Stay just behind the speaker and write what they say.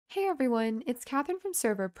Hey everyone, it's Catherine from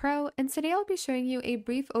Server.pro, and today I'll be showing you a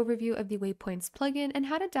brief overview of the Waypoints plugin and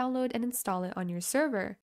how to download and install it on your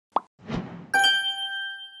server.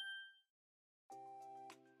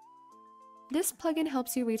 This plugin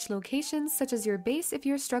helps you reach locations such as your base if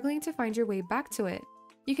you're struggling to find your way back to it.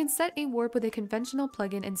 You can set a warp with a conventional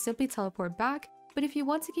plugin and simply teleport back, but if you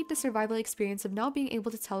want to keep the survival experience of not being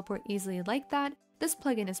able to teleport easily like that, this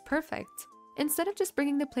plugin is perfect. Instead of just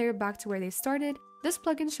bringing the player back to where they started, this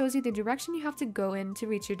plugin shows you the direction you have to go in to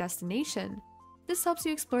reach your destination. This helps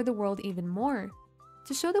you explore the world even more.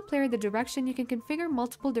 To show the player the direction, you can configure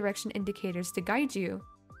multiple direction indicators to guide you.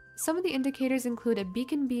 Some of the indicators include a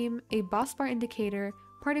beacon beam, a boss bar indicator,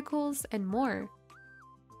 particles, and more.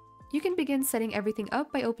 You can begin setting everything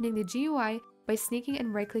up by opening the GUI, by sneaking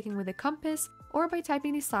and right-clicking with a compass, or by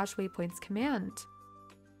typing the /waypoints command.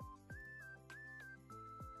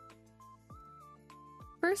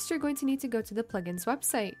 First, you're going to need to go to the plugin's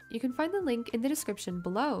website. You can find the link in the description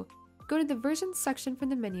below. Go to the versions section from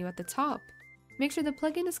the menu at the top. Make sure the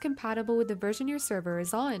plugin is compatible with the version your server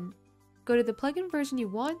is on. Go to the plugin version you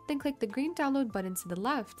want, then click the green download button to the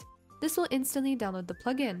left. This will instantly download the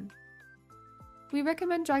plugin. We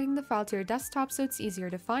recommend dragging the file to your desktop so it's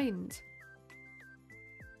easier to find.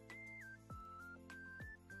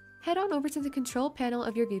 Head on over to the control panel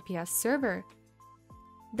of your VPS server.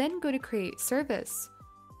 Then go to Create Service.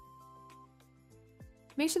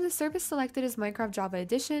 Make sure the service selected is Minecraft Java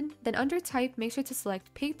Edition, then under Type make sure to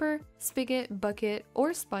select Paper, Spigot, Bucket,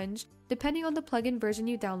 or Sponge, depending on the plugin version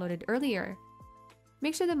you downloaded earlier.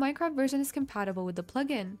 Make sure the Minecraft version is compatible with the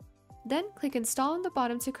plugin. Then click Install on the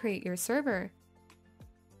bottom to create your server.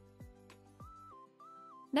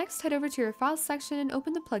 Next, head over to your Files section and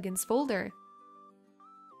open the plugins folder.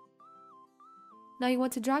 Now you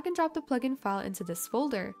want to drag and drop the plugin file into this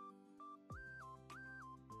folder.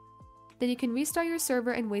 Then you can restart your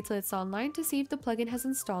server and wait till it's online to see if the plugin has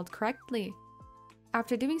installed correctly.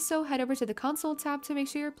 After doing so, head over to the console tab to make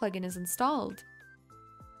sure your plugin is installed.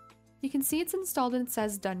 You can see it's installed and it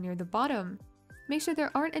says Done near the bottom. Make sure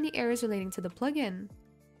there aren't any errors relating to the plugin.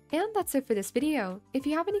 And that's it for this video. If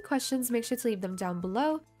you have any questions, make sure to leave them down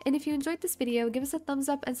below, and if you enjoyed this video, give us a thumbs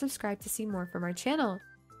up and subscribe to see more from our channel.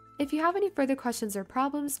 If you have any further questions or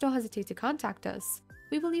problems, don't hesitate to contact us.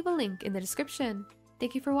 We will leave a link in the description.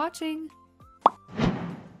 Thank you for watching!